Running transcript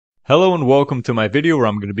Hello and welcome to my video where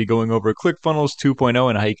I'm going to be going over ClickFunnels 2.0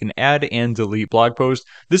 and how you can add and delete blog posts.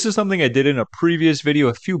 This is something I did in a previous video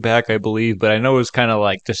a few back, I believe, but I know it was kind of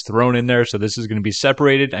like just thrown in there, so this is going to be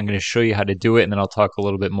separated. I'm going to show you how to do it, and then I'll talk a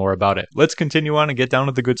little bit more about it. Let's continue on and get down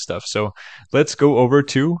to the good stuff. So let's go over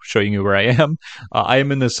to showing you where I am. I am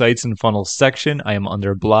in the Sites and Funnels section. I am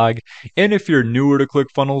under blog, and if you're newer to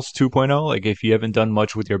ClickFunnels 2.0, like if you haven't done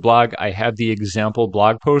much with your blog, I have the example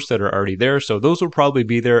blog posts that are already there, so those will probably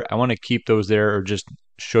be there. I want to keep those there or just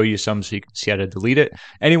show you some so you can see how to delete it.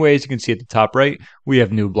 Anyways, you can see at the top right, we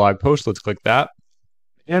have new blog post. Let's click that.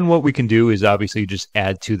 And what we can do is obviously just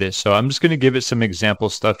add to this. So I'm just going to give it some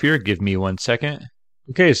example stuff here. Give me 1 second.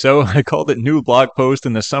 Okay, so I called it new blog post,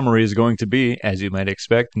 and the summary is going to be, as you might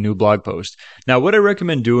expect, new blog post. Now, what I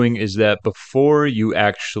recommend doing is that before you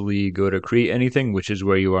actually go to create anything, which is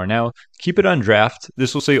where you are now, keep it on draft.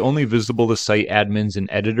 This will say only visible to site admins and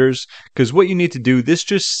editors, because what you need to do, this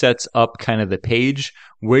just sets up kind of the page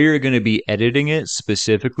where you're going to be editing it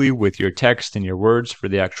specifically with your text and your words for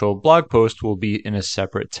the actual blog post will be in a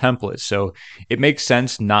separate template. So it makes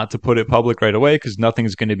sense not to put it public right away because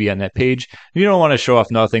nothing's going to be on that page. You don't want to show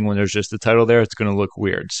off nothing when there's just the title there. It's going to look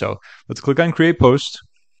weird. So let's click on create post.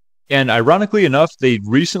 And ironically enough, they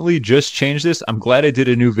recently just changed this. I'm glad I did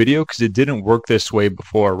a new video because it didn't work this way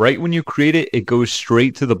before. Right when you create it, it goes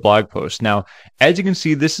straight to the blog post. Now, as you can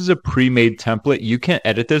see, this is a pre-made template. You can't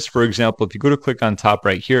edit this. For example, if you go to click on top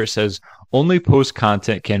right here, it says only post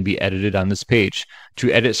content can be edited on this page. To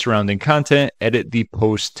edit surrounding content, edit the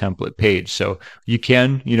post template page. So you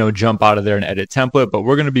can, jump out of there and edit template, but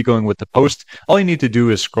we're going to be going with the post. All you need to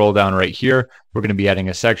do is scroll down right here. We're going to be adding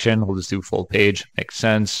a section. We'll just do full page. Makes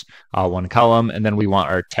sense. 1 column. And then we want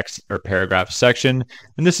our text or paragraph section.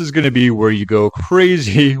 And this is going to be where you go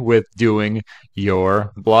crazy with doing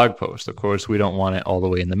your blog post. Of course, we don't want it all the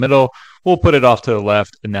way in the middle. We'll put it off to the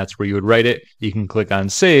left, and that's where you would write it. You can click on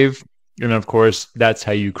save. And of course, that's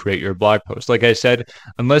how you create your blog post. Like I said,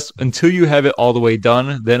 until you have it all the way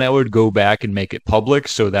done, then I would go back and make it public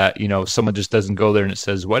so that, someone just doesn't go there and it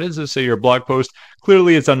says, what does this say your blog post?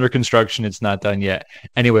 Clearly it's under construction. It's not done yet.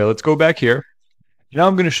 Anyway, let's go back here. Now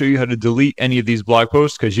I'm going to show you how to delete any of these blog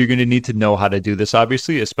posts because you're going to need to know how to do this,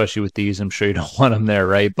 obviously, especially with these. I'm sure you don't want them there,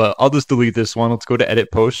 right? But I'll just delete this one. Let's go to edit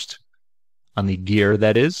post on the gear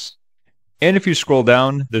that is. And if you scroll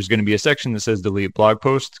down, there's going to be a section that says delete blog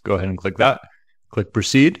post. Go ahead and click that. Click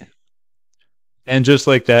proceed. And just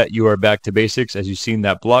like that, you are back to basics. As you've seen,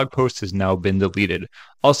 that blog post has now been deleted.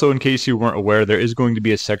 Also, in case you weren't aware, there is going to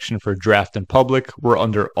be a section for draft and public. We're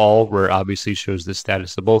under all, where it obviously shows the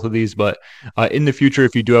status of both of these. But in the future,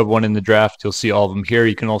 if you do have one in the draft, you'll see all of them here.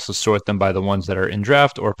 You can also sort them by the ones that are in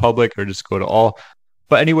draft or public, or just go to all.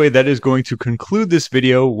 But anyway, that is going to conclude this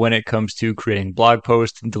video when it comes to creating blog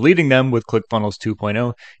posts and deleting them with ClickFunnels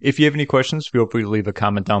 2.0. If you have any questions, feel free to leave a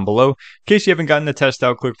comment down below. In case you haven't gotten to test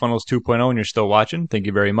out ClickFunnels 2.0 and you're still watching, thank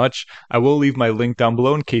you very much. I will leave my link down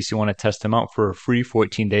below in case you want to test them out for a free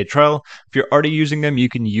 14-day trial. If you're already using them, you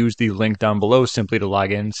can use the link down below simply to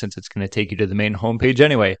log in since it's going to take you to the main homepage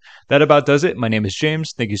anyway. That about does it. My name is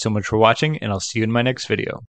James. Thank you so much for watching, and I'll see you in my next video.